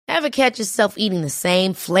Ever catch yourself eating the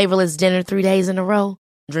same flavorless dinner 3 days in a row?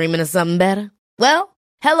 Dreaming of something better? Well,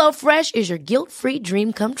 HelloFresh is your guilt-free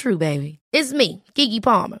dream come true, baby. It's me, Keke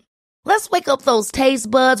Palmer. Let's wake up those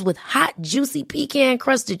taste buds with hot, juicy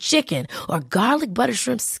pecan-crusted chicken or garlic butter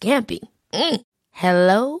shrimp scampi.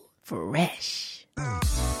 Hello Fresh.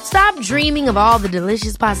 Stop dreaming of all the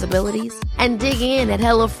delicious possibilities and dig in at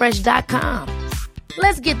HelloFresh.com.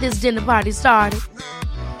 Let's get this dinner party started.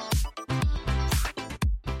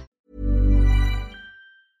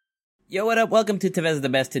 Yo, what up? Welcome to Tevez the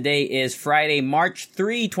Best. Today is Friday, March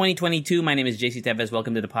 3, 2022. My name is JC Tevez.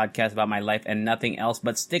 Welcome to the podcast about my life and nothing else,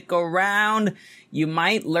 but stick around. You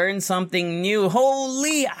might learn something new.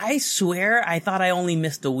 Holy, I swear I thought I only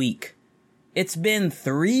missed a week. It's been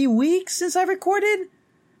 3 weeks since I recorded.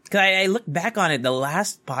 Cause I look back on it. The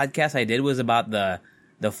last podcast I did was about the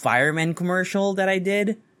fireman commercial that I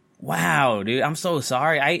did. Wow, dude, I'm so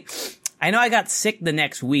sorry. I know I got sick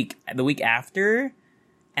the week after.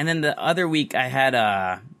 And then the other week I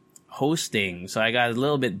had hosting, so I got a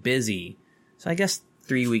little bit busy. So I guess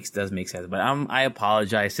 3 weeks does make sense, but I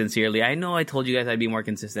apologize sincerely. I know I told you guys I'd be more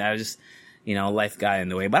consistent. I was just, life got in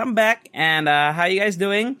the way. But I'm back, and how you guys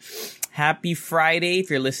doing? Happy Friday if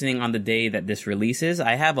you're listening on the day that this releases.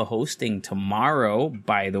 I have a hosting tomorrow,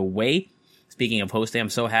 by the way. Speaking of hosting, I'm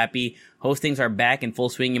so happy. Hostings are back in full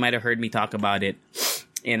swing. You might have heard me talk about it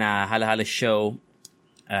in a Hala Hala show.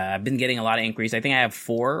 I've been getting a lot of inquiries. I think I have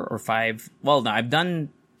 4 or 5. Well, no, I've done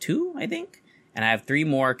 2, I think. And I have 3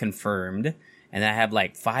 more confirmed. And I have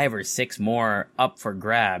like 5 or 6 more up for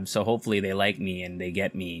grabs. So hopefully they like me and they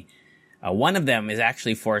get me. One of them is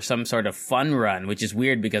actually for some sort of fun run, which is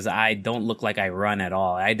weird because I don't look like I run at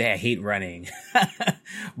all. I hate running.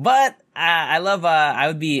 But I love,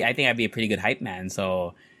 I think I'd be a pretty good hype man.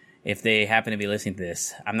 So if they happen to be listening to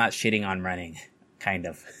this, I'm not shitting on running. Kind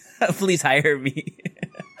of. Please hire me.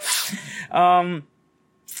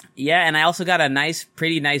 Yeah, and I also got a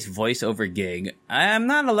pretty nice voiceover gig. I'm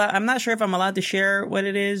not sure if I'm allowed to share what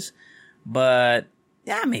it is, but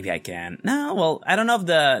yeah, maybe I can. No, well, I don't know if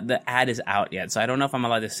the ad is out yet, so I don't know if I'm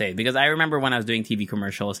allowed to say, because I remember when I was doing TV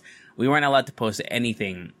commercials, we weren't allowed to post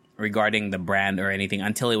anything regarding the brand or anything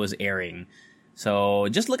until it was airing. So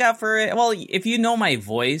just look out for it. Well, if you know my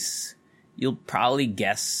voice, you'll probably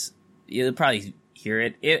hear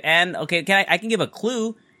it. And okay, I can give a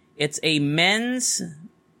clue. It's a men's.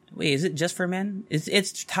 Wait, is it just for men?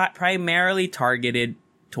 It's primarily targeted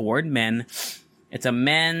toward men. It's a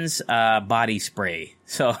men's body spray.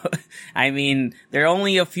 So, I mean, there are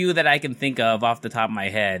only a few that I can think of off the top of my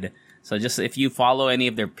head. So just if you follow any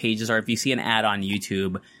of their pages or if you see an ad on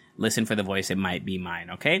YouTube, listen for the voice. It might be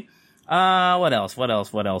mine. Okay. What else?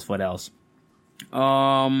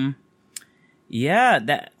 Yeah,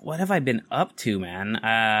 what have I been up to, man?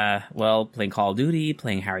 Well, playing Call of Duty,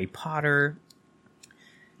 playing Harry Potter,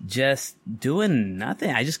 just doing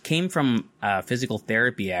nothing. I just came from physical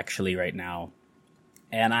therapy, actually, right now.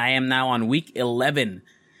 And I am now on week 11.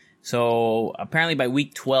 So apparently by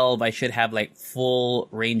week 12, I should have like full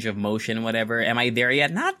range of motion, whatever. Am I there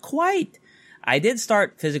yet? Not quite. I did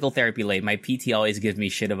start physical therapy late. My PT always gives me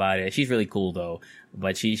shit about it. She's really cool though,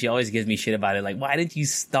 but she always gives me shit about it. Like, why didn't you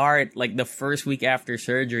start like the first week after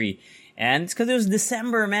surgery? And it's because it was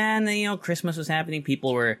December, man. And, Christmas was happening.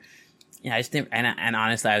 People were, I just didn't, and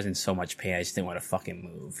honestly, I was in so much pain. I just didn't want to fucking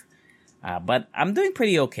move. But I'm doing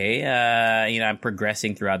pretty okay. I'm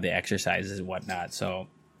progressing throughout the exercises and whatnot. So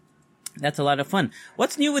that's a lot of fun.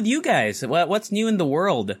 What's new with you guys? What's new in the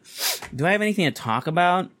world? Do I have anything to talk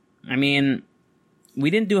about? I mean, we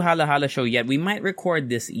didn't do Hala Hala show yet. We might record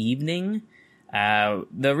this evening.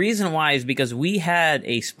 The reason why is because we had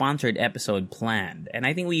a sponsored episode planned, and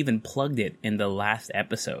I think we even plugged it in the last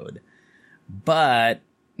episode. But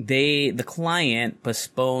the client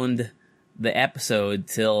postponed the episode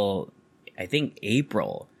till, I think,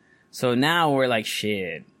 April. So now we're like,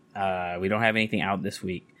 shit, we don't have anything out this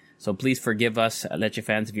week. So please forgive us, Leche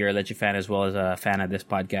fans, if you're a Leche fan as well as a fan of this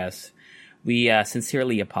podcast. We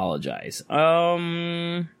sincerely apologize.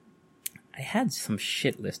 I had some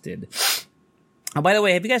shit listed. Oh, by the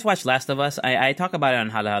way, have you guys watched Last of Us? I talk about it on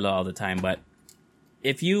Hala Hala all the time, but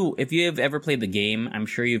if you have ever played the game, I'm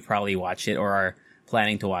sure you've probably watched it or are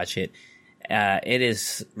planning to watch it. It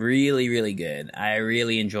is really, really good. I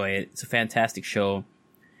really enjoy it. It's a fantastic show.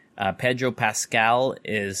 Pedro Pascal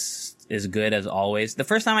is good as always. The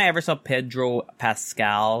first time I ever saw Pedro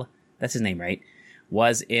Pascal, that's his name, right?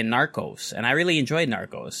 Was in Narcos, and I really enjoyed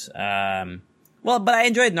Narcos. But I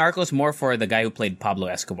enjoyed Narcos more for the guy who played Pablo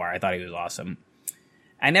Escobar. I thought he was awesome.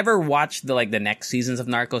 I never watched the next seasons of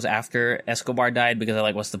Narcos after Escobar died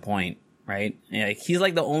because what's the point, right? He's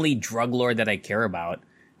like the only drug lord that I care about.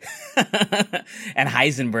 And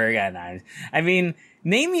Heisenberg. I mean,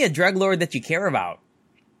 name me a drug lord that you care about.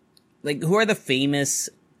 Like, who are the famous...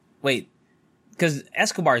 Wait, because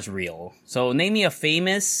Escobar's real. So name me a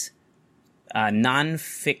famous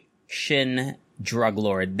non-fiction drug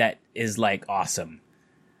lord that is, like, awesome.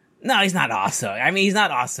 No, he's not awesome. I mean, he's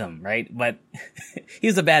not awesome, right? But he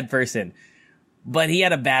was a bad person. But he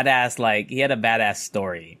had a badass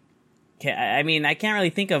story. I mean, I can't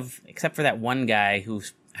really think of, except for that one guy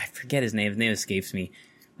who's, I forget his name escapes me.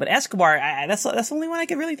 But Escobar, that's the only one I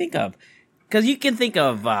can really think of. Because you can think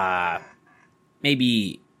of,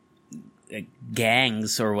 maybe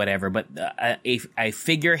gangs or whatever, but a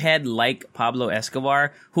figurehead like Pablo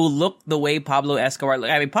Escobar, who looked the way Pablo Escobar,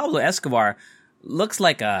 I mean, Pablo Escobar looks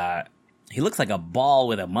like a ball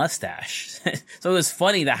with a mustache. So it was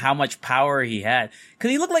funny how much power he had.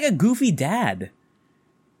 Cause he looked like a goofy dad.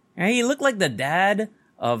 Right? He looked like the dad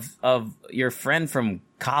of your friend from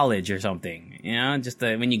college or something. You know, just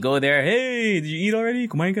when you go there, hey, did you eat already?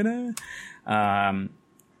 Kumain ka na?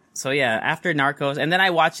 So yeah, after Narcos, and then I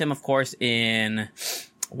watched him, of course, in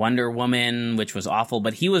Wonder Woman, which was awful,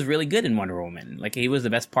 but he was really good in Wonder Woman. Like, he was the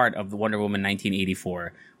best part of the Wonder Woman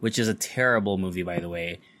 1984, which is a terrible movie, by the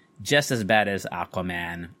way. Just as bad as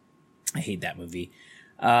Aquaman. I hate that movie.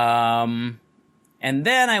 And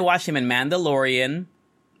then I watched him in Mandalorian.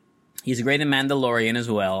 He's great in Mandalorian as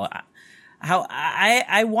well.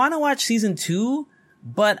 I want to watch season 2,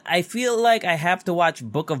 but I feel like I have to watch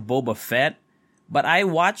Book of Boba Fett. But I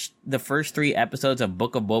watched the first 3 episodes of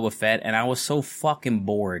Book of Boba Fett, and I was so fucking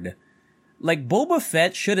bored. Like, Boba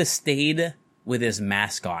Fett should have stayed with his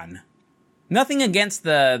mask on. Nothing against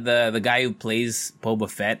the guy who plays Boba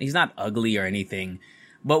Fett. He's not ugly or anything.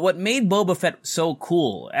 But what made Boba Fett so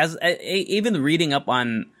cool, even reading up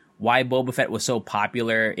on why Boba Fett was so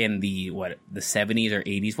popular in the 70s or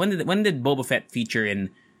 80s. When did Boba Fett feature in,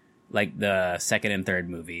 like, the second and third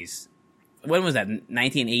movies? When was that?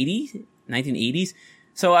 1980s?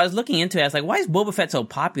 So I was looking into it. I was like, why is Boba Fett so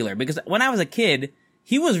popular? Because when I was a kid,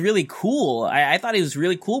 he was really cool. I thought he was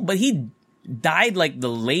really cool, but he died like the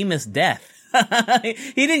lamest death.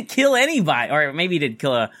 He didn't kill anybody, or maybe he did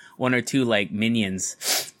kill one or two like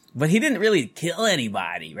minions, but he didn't really kill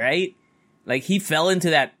anybody, right? Like, he fell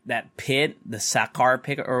into that pit, the Sakar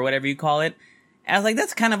pit or whatever you call it. I was like,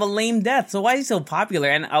 that's kind of a lame death. So why is he so popular?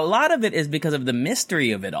 And a lot of it is because of the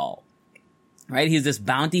mystery of it all. Right? He's this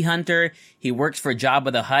bounty hunter. He works for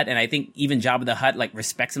Jabba the Hutt, and I think even Jabba the Hutt like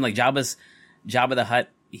respects him. Like Jabba the Hutt,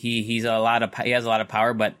 he has a lot of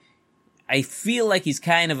power, but I feel like he's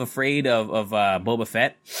kind of afraid of Boba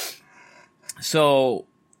Fett. So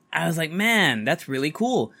I was like, man, that's really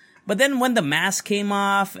cool. But then when the mask came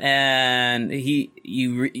off and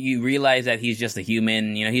you realize that he's just a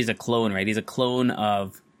human, you know, he's a clone, right? He's the clone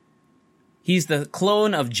of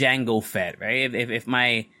Jango Fett, right? If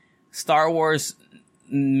my Star Wars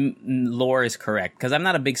lore is correct, because I'm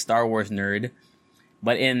not a big Star Wars nerd,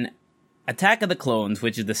 but in Attack of the Clones,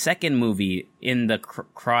 which is the second movie in the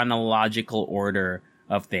chronological order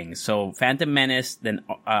of things, so Phantom Menace, then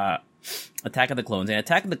Attack of the Clones. In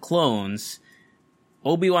Attack of the Clones,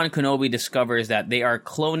 Obi-Wan Kenobi discovers that they are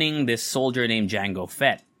cloning this soldier named Jango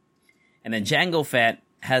Fett. And then Jango Fett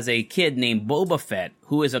has a kid named Boba Fett,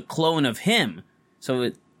 who is a clone of him.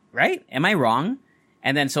 So, right? Am I wrong?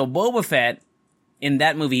 And then, so Boba Fett, in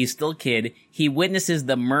that movie, he's still a kid. He witnesses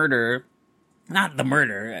the murder. Not the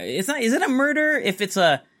murder. Is it a murder if it's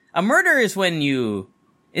a murder is when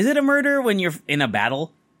is it a murder when you're in a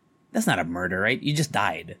battle? That's not a murder, right? You just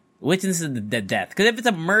died. Witnesses the death. Because if it's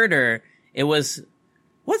a murder, what's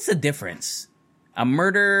the difference? A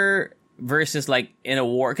murder versus like in a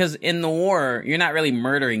war? Because in the war, you're not really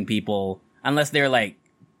murdering people unless they're like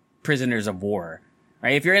prisoners of war,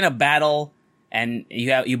 right? If you're in a battle and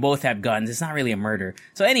you both have guns, it's not really a murder.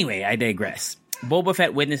 So anyway, I digress. Boba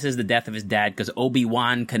Fett witnesses the death of his dad because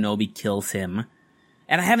Obi-Wan Kenobi kills him.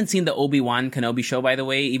 And I haven't seen the Obi-Wan Kenobi show, by the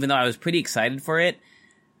way, even though I was pretty excited for it.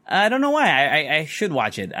 I don't know why. I should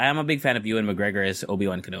watch it. I'm a big fan of Ewan McGregor as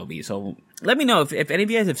Obi-Wan Kenobi. So let me know if any of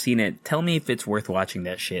you guys have seen it. Tell me if it's worth watching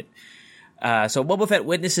that shit. So Boba Fett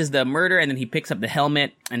witnesses the murder, and then he picks up the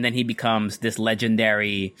helmet, and then he becomes this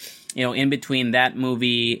legendary, in between that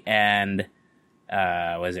movie and,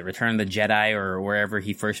 Return of the Jedi, or wherever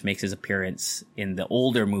he first makes his appearance in the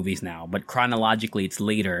older movies now. But chronologically, it's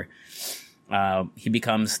later. He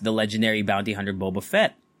becomes the legendary bounty hunter Boba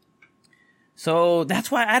Fett. So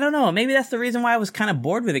that's why, I don't know, maybe that's the reason why I was kind of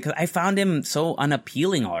bored with it, because I found him so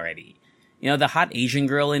unappealing already. The hot Asian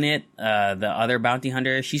girl in it, the other bounty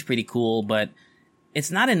hunter, she's pretty cool, but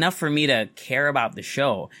it's not enough for me to care about the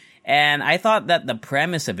show. And I thought that the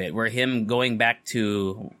premise of it, where him going back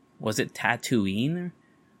to, was it Tatooine?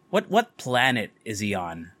 What planet is he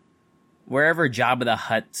on? Wherever Jabba the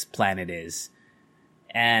Hutt's planet is.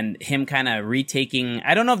 And him kind of retaking,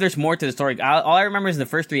 I don't know if there's more to the story. All I remember is the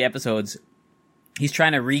first 3 episodes, he's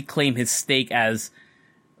trying to reclaim his stake as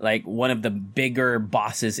like one of the bigger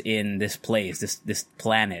bosses in this place, this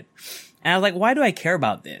planet. And I was like, why do I care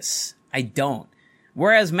about this? I don't.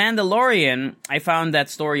 Whereas Mandalorian, I found that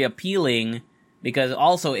story appealing because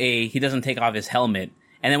also he doesn't take off his helmet.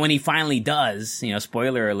 And then when he finally does,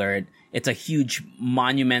 spoiler alert, it's a huge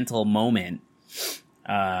monumental moment.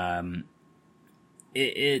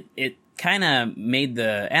 It kind of made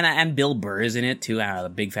and Bill Burr is in it too. I'm a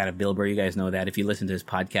big fan of Bill Burr. You guys know that if you listen to his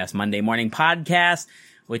podcast, Monday Morning Podcast,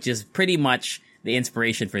 which is pretty much the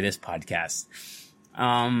inspiration for this podcast.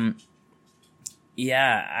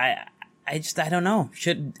 Yeah, I don't know.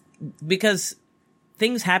 Because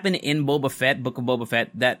things happen in Book of Boba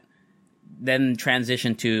Fett, that then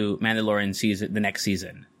transition to Mandalorian the next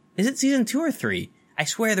season. Is it season 2 or 3? I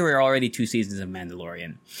swear there were already 2 seasons of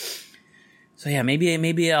Mandalorian. So yeah,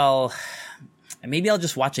 maybe I'll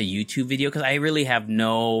just watch a YouTube video because I really have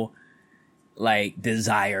no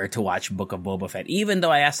desire to watch Book of Boba Fett. Even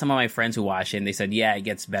though I asked some of my friends who watch it and they said, yeah, it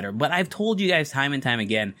gets better. But I've told you guys time and time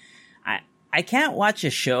again, I can't watch a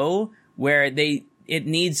show where it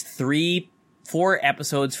needs 3-4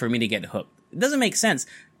 episodes for me to get hooked. It doesn't make sense.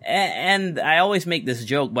 And I always make this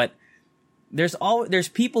joke, but there's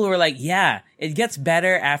people who are like, yeah, it gets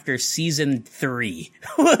better after season 3.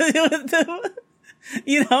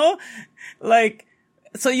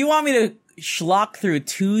 So you want me to schlock through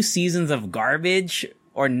 2 seasons of garbage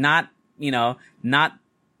or not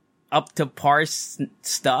up to par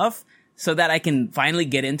stuff so that I can finally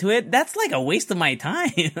get into it? That's like a waste of my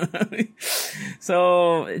time.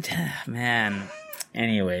 So, man,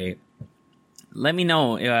 anyway, let me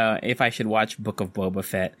know if I should watch Book of Boba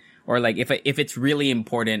Fett, or if it's really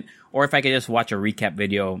important, or if I could just watch a recap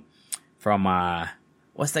video from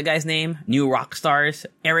what's the guy's name? New Rockstars,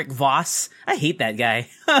 Eric Voss. I hate that guy.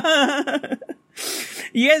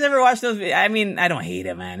 You guys ever watch those? I mean, I don't hate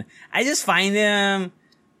him, man. I just find him,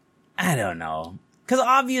 I don't know. Because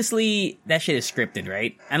obviously that shit is scripted,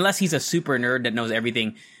 right? Unless he's a super nerd that knows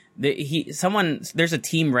everything. There's a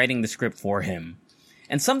team writing the script for him.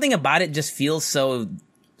 And something about it just feels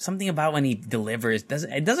something about when he delivers,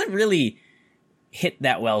 it doesn't really hit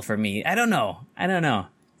that well for me. I don't know.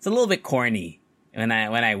 It's a little bit corny when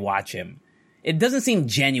I watch him. It doesn't seem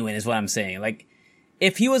genuine is what I'm saying. Like,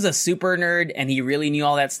 if he was a super nerd and he really knew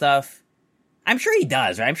all that stuff, I'm sure he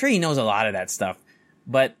does, right? I'm sure he knows a lot of that stuff.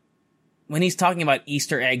 But when he's talking about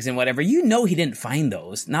Easter eggs and whatever, he didn't find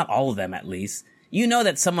those. Not all of them, at least.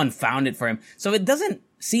 That someone found it for him. So it doesn't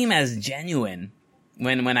seem as genuine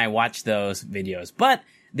when I watch those videos. But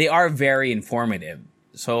they are very informative.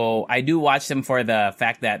 So I do watch them for the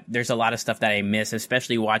fact that there's a lot of stuff that I miss,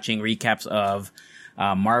 especially watching recaps of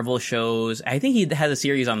Marvel shows. I think he has a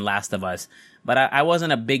series on Last of Us, but I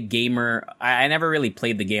wasn't a big gamer. I never really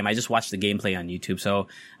played the game. I just watched the gameplay on YouTube, so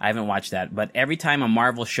I haven't watched that. But every time a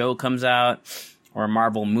Marvel show comes out or a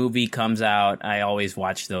Marvel movie comes out, I always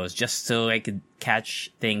watch those just so I could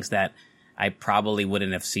catch things that I probably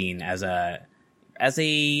wouldn't have seen as a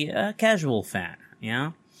casual fan,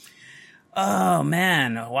 Oh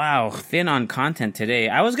man, wow, thin on content today.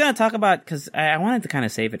 I was gonna talk about, cause I wanted to kind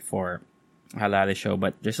of save it for a lot of show,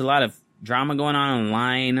 but there's a lot of drama going on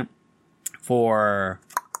online for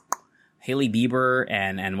Hailey Bieber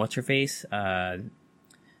and what's her face?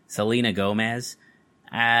 Selena Gomez.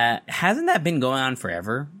 Hasn't that been going on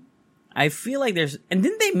forever? I feel like and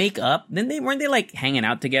didn't they make up? Weren't they like hanging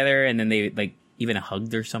out together and then they like even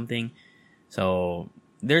hugged or something? So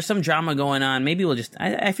there's some drama going on. Maybe we'll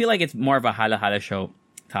I feel like it's more of a Hala Hala show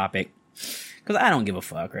topic. Cause I don't give a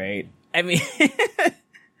fuck, right? I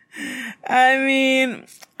mean,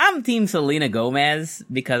 I'm team Selena Gomez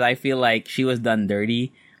because I feel like she was done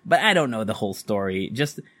dirty, but I don't know the whole story.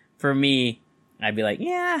 Just for me, I'd be like,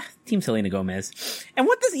 yeah, team Selena Gomez. And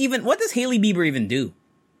what does Hailey Bieber even do?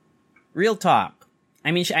 Real talk.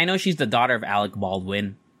 I mean, I know she's the daughter of Alec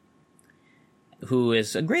Baldwin, who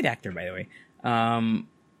is a great actor, by the way.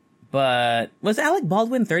 But was Alec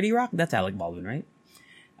Baldwin 30 Rock? That's Alec Baldwin, right?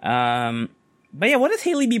 But yeah, what does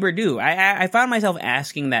Hailey Bieber do? I found myself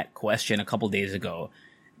asking that question a couple days ago.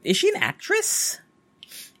 Is she an actress?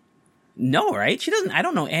 No, right? She doesn't. I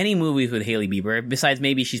don't know any movies with Hailey Bieber besides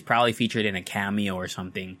maybe she's probably featured in a cameo or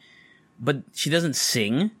something. But she doesn't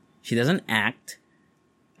sing. She doesn't act.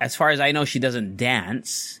 As far as I know, she doesn't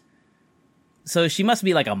dance. So she must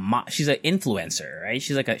be like she's an influencer, right?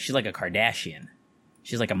 She's like a Kardashian.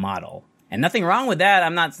 She's like a model. And nothing wrong with that.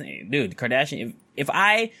 I'm not saying, dude, Kardashian, if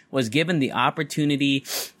I was given the opportunity,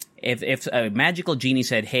 if a magical genie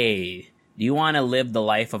said, hey, do you want to live the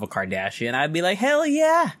life of a Kardashian? I'd be like, hell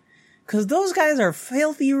yeah. Cause those guys are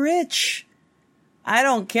filthy rich. I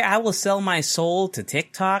don't care. I will sell my soul to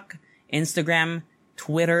TikTok, Instagram,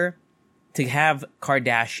 Twitter to have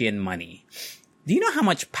Kardashian money. Do you know how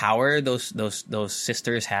much power those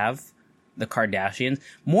sisters have? The Kardashians.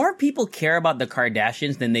 More people care about the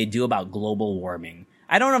Kardashians than they do about global warming.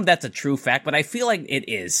 I don't know if that's a true fact, but I feel like it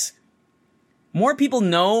is. More people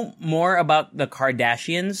know more about the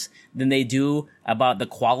Kardashians than they do about the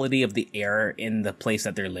quality of the air in the place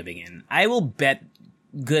that they're living in. I will bet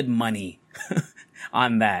good money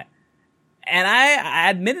on that. And I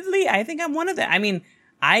admittedly, I think I'm one of them. I mean,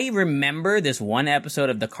 I remember this one episode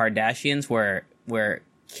of the Kardashians where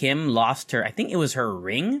Kim lost her, I think it was her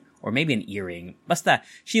ring or maybe an earring. Basta,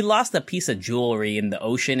 she lost a piece of jewelry in the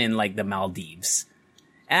ocean in like the Maldives.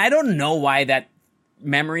 And I don't know why that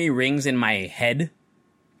memory rings in my head.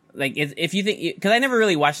 Like, if you think, because I never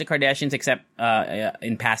really watched the Kardashians except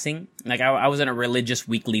in passing. Like, I wasn't a religious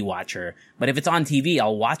weekly watcher. But if it's on TV,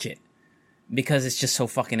 I'll watch it. Because it's just so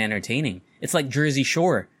fucking entertaining. It's like Jersey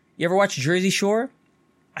Shore. You ever watch Jersey Shore?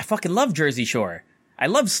 I fucking love Jersey Shore. I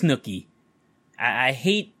love Snooki. I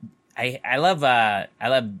love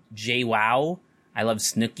JWoww. I love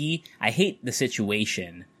Snooki. I hate the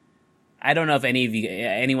situation. I don't know if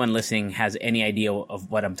anyone listening has any idea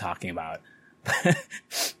of what I'm talking about.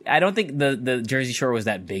 I don't think the Jersey Shore was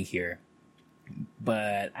that big here.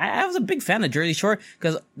 But I was a big fan of Jersey Shore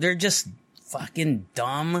because they're just fucking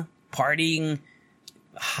dumb, partying,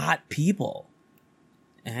 hot people.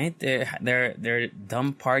 Right? They're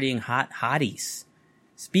dumb, partying, hot hotties.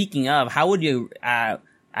 Speaking of, how would you, I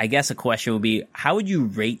guess a question would be, how would you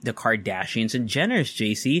rate the Kardashians and Jenners,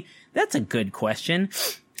 JC? That's a good question.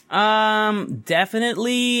 Definitely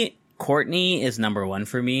Kourtney is number one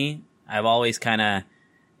for me. I've always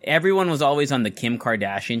everyone was always on the Kim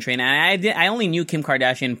Kardashian train. And I only knew Kim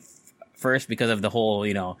Kardashian first because of the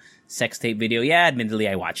whole, sex tape video. Yeah, admittedly,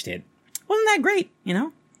 I watched it. Wasn't that great,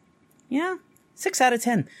 Yeah, 6 out of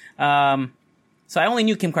 10. So I only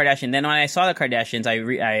knew Kim Kardashian. Then when I saw the Kardashians,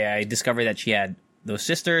 I discovered that she had those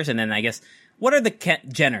sisters. And then I guess, what are the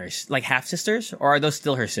Jenners? Like half sisters? Or are those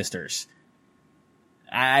still her sisters?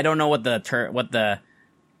 I don't know what the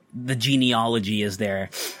genealogy is there.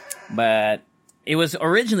 But it was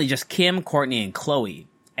originally just Kim, Kourtney, and Khloe.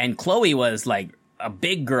 And Khloe was like a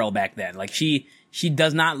big girl back then. Like she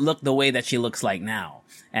does not look the way that she looks like now.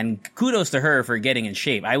 And kudos to her for getting in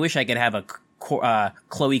shape. I wish I could have a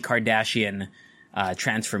Khloe Kardashian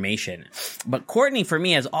transformation. But Kourtney, for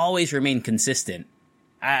me, has always remained consistent.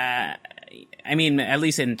 I mean, at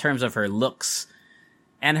least in terms of her looks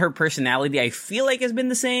and her personality, I feel like has been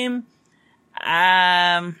the same.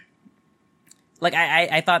 Like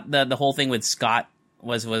I thought the whole thing with Scott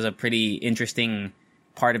was a pretty interesting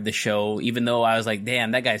part of the show, even though I was like,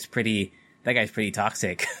 damn, that guy's pretty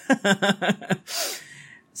toxic.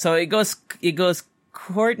 So it goes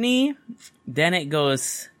Kourtney, then it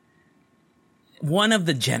goes one of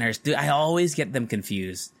the Jenners. Dude, I always get them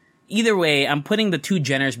confused. Either way, I'm putting the two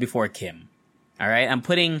Jenners before Kim. All right, I'm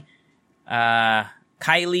putting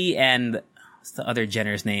Kylie and what's the other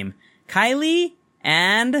Jenner's name? Kylie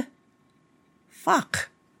and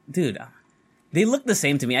dude, they look the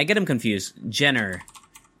same to me. I get them confused. Jenner,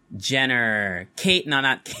 Kate, no,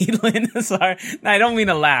 not Caitlyn. Sorry, no, I don't mean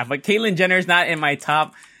to laugh, but Caitlyn Jenner's not in my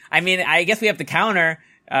top. I mean, I guess we have to counter.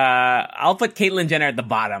 I'll put Caitlyn Jenner at the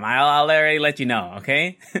bottom. I'll already let you know,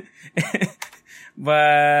 okay?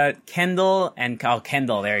 But Kendall,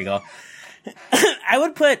 there you go. I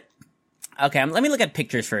would put, okay, let me look at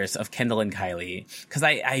pictures first of Kendall and Kylie, because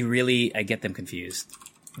I get them confused.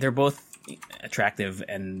 They're both attractive,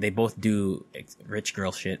 and they both do rich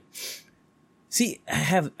girl shit. See, I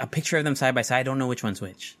have a picture of them side by side. I don't know which one's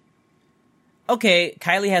which. Okay,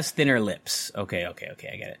 Kylie has thinner lips. Okay, I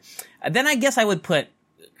get it. Then I guess I would put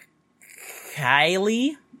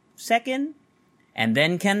Kylie second, and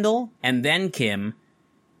then Kendall, and then Kim,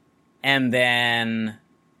 and then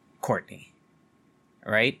Kourtney.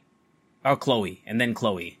 Right? Or Khloe, and then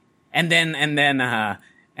Khloe. And then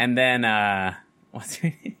what's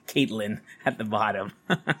her name? Caitlyn at the bottom.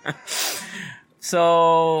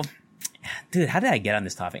 So, dude, how did I get on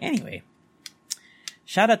this topic? Anyway,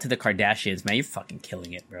 shout out to the Kardashians, man. You're fucking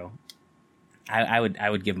killing it, bro. I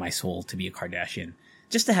would give my soul to be a Kardashian.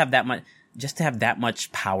 Just to have that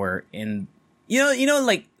much power in,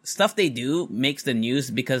 like stuff they do makes the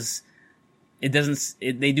news because sometimes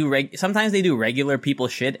they do regular people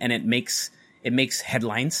shit and it makes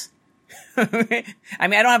headlines. I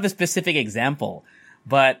mean, I don't have a specific example,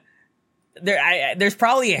 but there's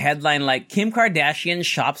probably a headline like Kim Kardashian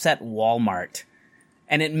shops at Walmart,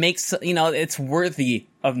 and it makes, it's worthy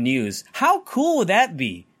of news. How cool would that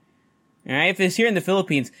be? All right, if it's here in the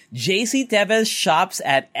Philippines, JC Tevez shops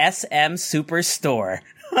at SM Superstore.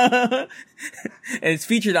 It's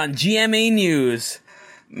featured on GMA News.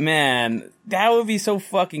 Man, that would be so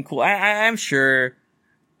fucking cool. I'm sure.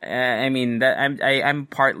 I mean, that I'm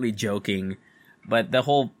partly joking, but the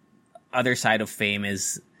whole other side of fame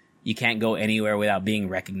is you can't go anywhere without being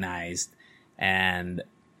recognized, and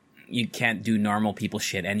you can't do normal people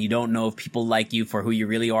shit, and you don't know if people like you for who you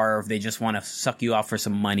really are, or if they just want to suck you off for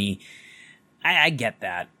some money. I get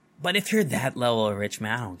that. But if you're that level of rich,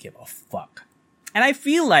 man, I don't give a fuck. And I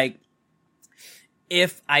feel like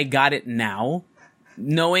if I got it now,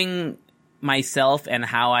 knowing myself and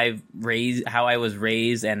how I was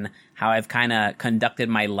raised and how I've kind of conducted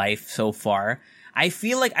my life so far, I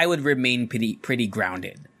feel like I would remain pretty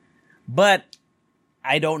grounded. But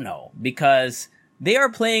I don't know, because they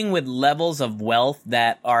are playing with levels of wealth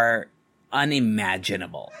that are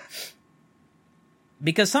unimaginable.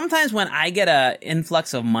 Because sometimes when I get a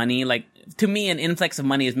influx of money, like, to me, an influx of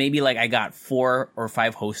money is maybe like I got 4 or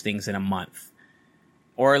 5 hostings in a month.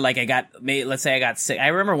 Or like let's say I got 6. I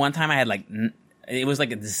remember one time I had it was like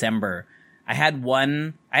in December. I had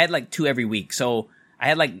like 2 every week. So I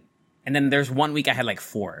had and then there's 1 week I had like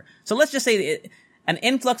 4. So let's just say an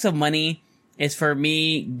influx of money is for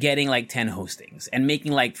me getting like 10 hostings and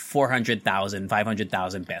making like 400,000,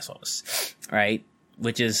 500,000 pesos, right?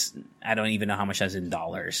 Which is, I don't even know how much that's in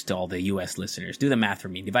dollars to all the US listeners. Do the math for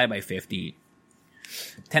me. Divide by 50.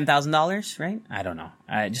 $10,000, right? I don't know.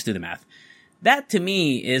 Just do the math. That to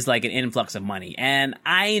me is like an influx of money. And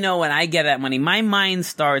I know when I get that money, my mind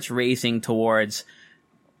starts racing towards,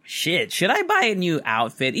 shit, should I buy a new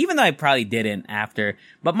outfit? Even though I probably didn't after.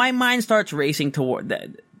 But my mind starts racing towards,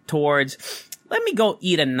 let me go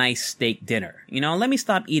eat a nice steak dinner. Let me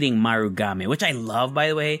stop eating marugame, which I love, by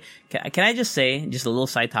the way. Can I just say, just a little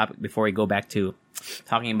side topic before we go back to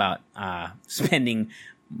talking about spending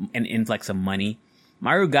an influx of money.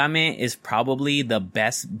 Marugame is probably the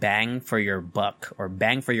best bang for your buck or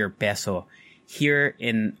bang for your peso here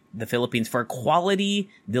in the Philippines for quality,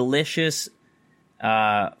 delicious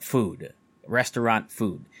food, restaurant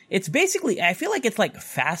food. It's basically, I feel like it's like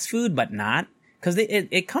fast food, but not. Because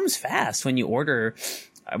it comes fast when you order,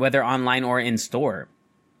 whether online or in store.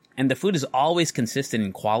 And the food is always consistent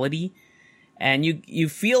in quality. And you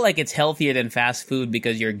feel like it's healthier than fast food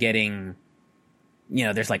because you're getting,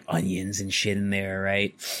 there's like onions and shit in there,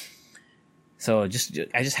 right? So I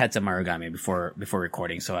just had some marugame before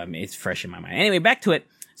recording, so it's fresh in my mind. Anyway, back to it.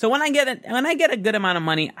 So when I get a good amount of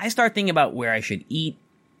money, I start thinking about where I should eat.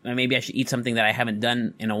 Maybe I should eat something that I haven't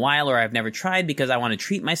done in a while or I've never tried because I want to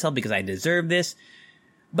treat myself because I deserve this.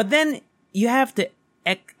 But then you have to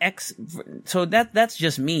so that's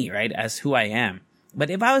just me, right? As who I am. But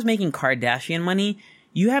if I was making Kardashian money,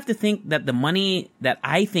 you have to think that the money that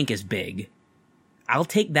I think is big, I'll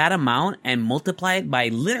take that amount and multiply it by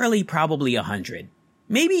literally probably 100,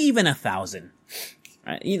 maybe even 1,000.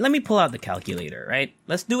 Right? Let me pull out the calculator, right?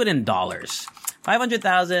 Let's do it in dollars.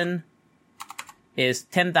 500,000 is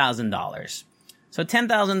 $10,000. So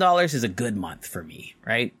 $10,000 is a good month for me,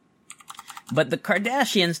 right? But the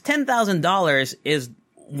Kardashians, $10,000 is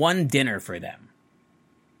one dinner for them.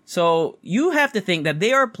 So you have to think that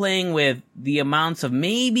they are playing with the amounts of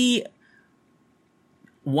maybe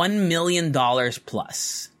 $1 million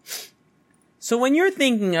plus. So when you're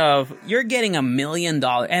thinking of, you're getting $1 million,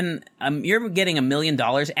 and you're getting $1 million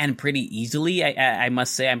and pretty easily, I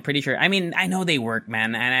must say, I'm pretty sure. I mean, I know they work,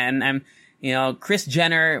 man, and I'm, Kris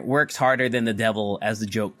Jenner works harder than the devil, as the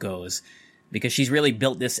joke goes, because she's really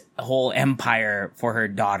built this whole empire for her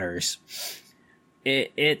daughters.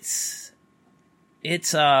 Wait,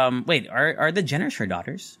 are the Jenners her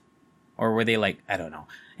daughters? Or were they I don't know.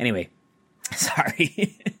 Anyway,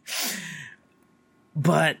 sorry.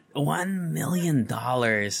 But $1 million,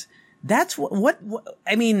 that's what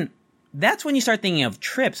I mean, that's when you start thinking of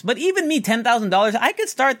trips. But even me, $10,000, I could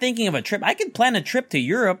start thinking of a trip. I could plan a trip to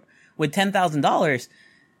Europe with $10,000.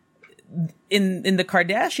 In the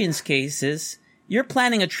Kardashians' cases, you're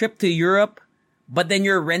planning a trip to Europe, but then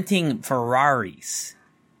you're renting Ferraris.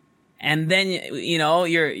 And then,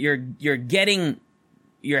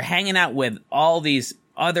 you're hanging out with all these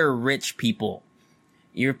other rich people.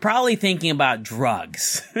 You're probably thinking about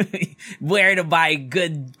drugs, where to buy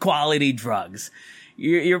good quality drugs.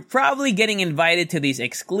 You're probably getting invited to these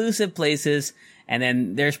exclusive places, and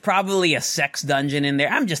then there's probably a sex dungeon in there.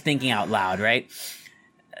 I'm just thinking out loud, right?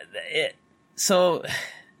 So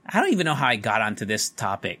I don't even know how I got onto this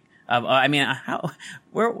topic.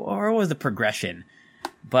 Where was the progression?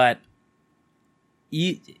 But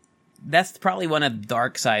that's probably one of the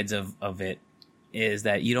dark sides of it, is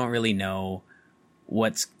that you don't really know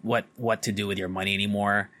what to do with your money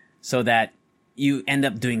anymore, so that you end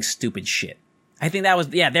up doing stupid shit. I think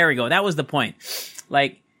there we go. That was the point.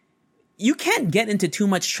 Like, you can't get into too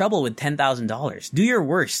much trouble with $10,000. Do your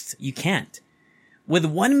worst. You can't. With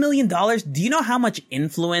 $1 million, do you know how much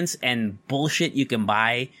influence and bullshit you can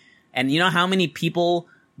buy? And you know how many people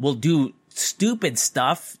will do stupid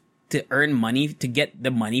stuff to earn money, to get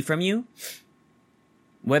the money from you?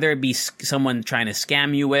 Whether it be someone trying to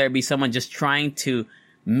scam you, whether it be someone just trying to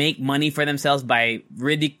make money for themselves by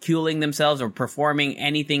ridiculing themselves or performing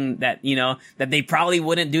anything that, that they probably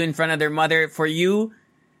wouldn't do in front of their mother for you.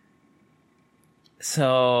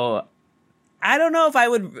 So, I don't know if I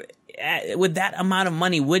would, with that amount of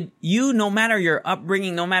money, would you, no matter your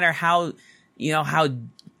upbringing, no matter how,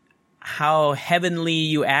 how heavenly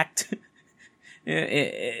you act,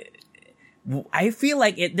 I feel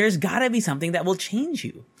like there's gotta be something that will change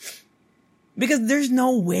you. Because there's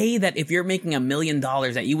no way that if you're making $1 million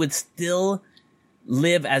that you would still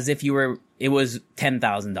live as if it was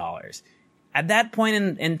 $10,000. At that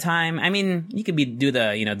point in time, I mean, you could do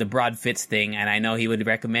the Broad Fitz thing, and I know he would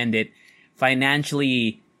recommend it.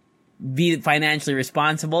 Be financially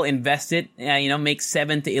responsible, invest it, make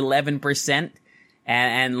 7 to 11%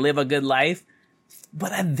 and live a good life.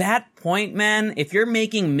 But at that point, man, if you're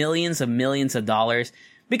making millions of dollars,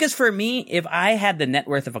 because for me, if I had the net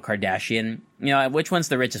worth of a Kardashian, which one's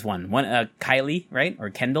the richest one? Kylie, right? Or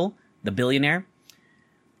Kendall, the billionaire.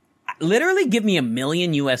 Literally give me $1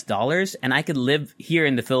 million US and I could live here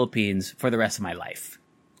in the Philippines for the rest of my life.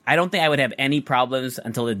 I don't think I would have any problems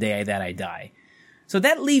until the day that I die. So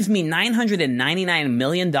that leaves me $999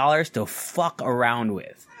 million to fuck around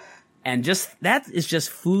with. And that is just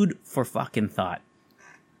food for fucking thought.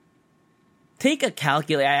 Take a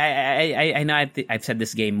calculator. I know I've said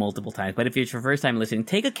this game multiple times, but if it's your first time listening,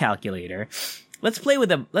 take a calculator. Let's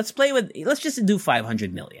just do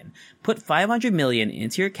 500 million. Put 500 million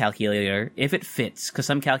into your calculator if it fits, because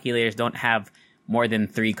some calculators don't have more than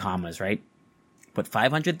 3 commas, right? Put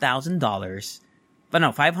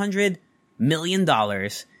 $500 million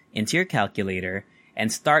into your calculator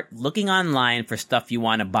and start looking online for stuff you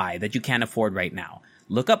want to buy that you can't afford right now.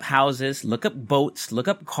 Look up houses, look up boats, look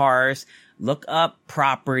up cars, look up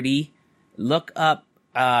property, look up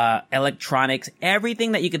electronics,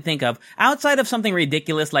 everything that you could think of outside of something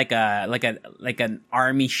ridiculous like an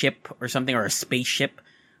army ship or something, or a spaceship,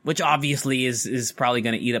 which obviously is probably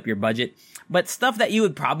going to eat up your budget. But stuff that you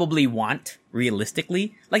would probably want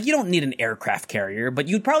realistically, like you don't need an aircraft carrier, but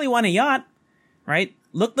you'd probably want a yacht, right?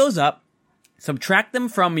 Look those up, subtract them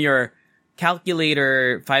from your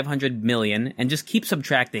calculator 500 million, and just keep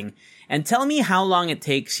subtracting, and tell me how long it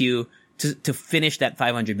takes you to finish that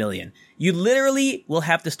 500 million. You literally will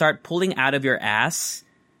have to start pulling out of your ass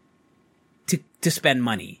to spend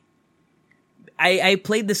money. I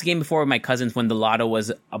played this game before with my cousins when the lotto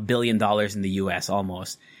was $1 billion in the US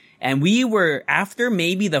almost. And we were, after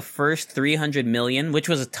maybe the first 300 million, which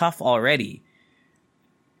was tough already,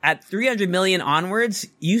 at 300 million onwards,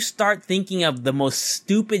 you start thinking of the most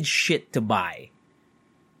stupid shit to buy.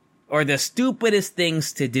 Or the stupidest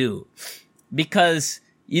things to do. Because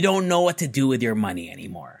you don't know what to do with your money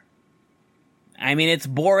anymore. I mean, it's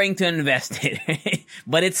boring to invest it,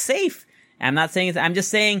 but it's safe. I'm just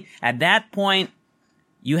saying at that point,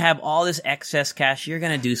 you have all this excess cash, you're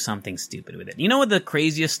gonna do something stupid with it. You know what the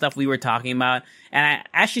craziest stuff we were talking about? And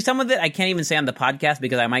actually some of it I can't even say on the podcast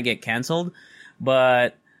because I might get canceled,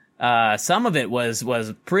 but some of it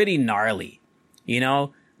was pretty gnarly.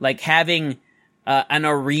 Like having an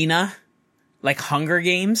arena, like Hunger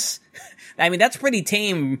Games. I mean, that's pretty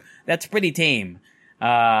tame.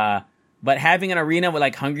 But having an arena with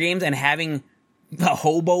like Hunger Games and having the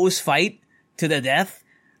hobos fight to the death,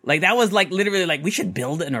 like that was like literally like we should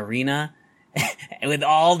build an arena with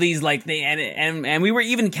all these like things, and we were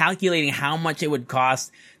even calculating how much it would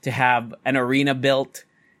cost to have an arena built,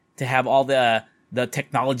 to have all the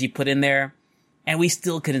technology put in there, and we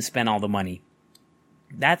still couldn't spend all the money.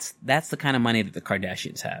 That's the kind of money that the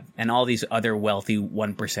Kardashians have, and all these other wealthy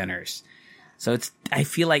 1%ers. So I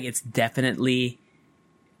feel like it's definitely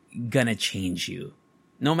gonna change you,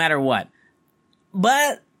 no matter what.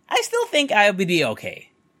 But I still think I would be okay.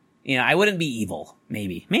 I wouldn't be evil.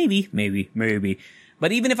 Maybe.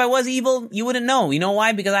 But even if I was evil, you wouldn't know. You know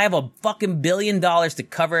why? Because I have a fucking $1 billion to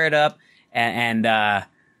cover it up and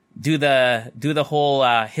do the whole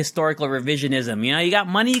historical revisionism. You got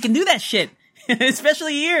money, you can do that shit.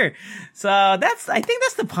 especially here. So I think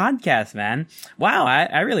that's the podcast, man. Wow,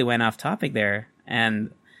 I really went off topic there,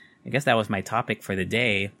 and I guess that was my topic for the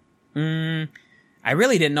day. I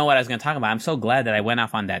really didn't know what I was going to talk about. I'm so glad that I went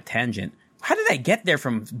off on that tangent. How did I get there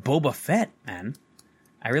from Boba Fett, man?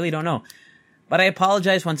 I really don't know. But I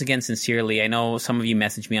apologize once again sincerely. I know some of you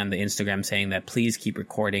messaged me on the Instagram saying that please keep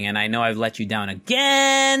recording, and I know I've let you down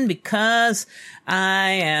again because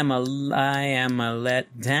I am a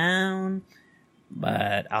let down.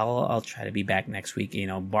 But I'll try to be back next week,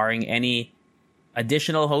 barring any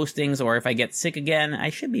additional hostings, or if I get sick again, I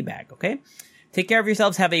should be back, okay? Take care of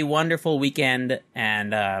yourselves. Have a wonderful weekend,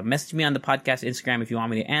 and message me on the podcast Instagram if you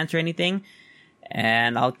want me to answer anything.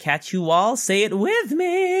 And I'll catch you all. Say it with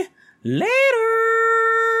me. Later!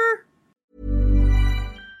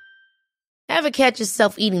 Ever catch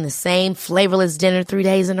yourself eating the same flavorless dinner 3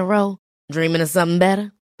 days in a row? Dreaming of something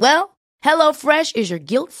better? Well, HelloFresh is your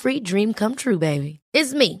guilt-free dream come true, baby.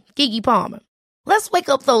 It's me, Keke Palmer. Let's wake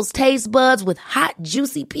up those taste buds with hot,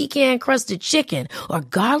 juicy pecan-crusted chicken or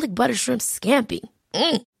garlic butter shrimp scampi.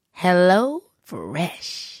 Hello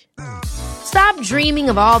Fresh. Stop dreaming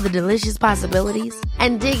of all the delicious possibilities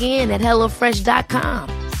and dig in at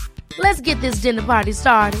HelloFresh.com. Let's get this dinner party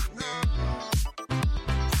started.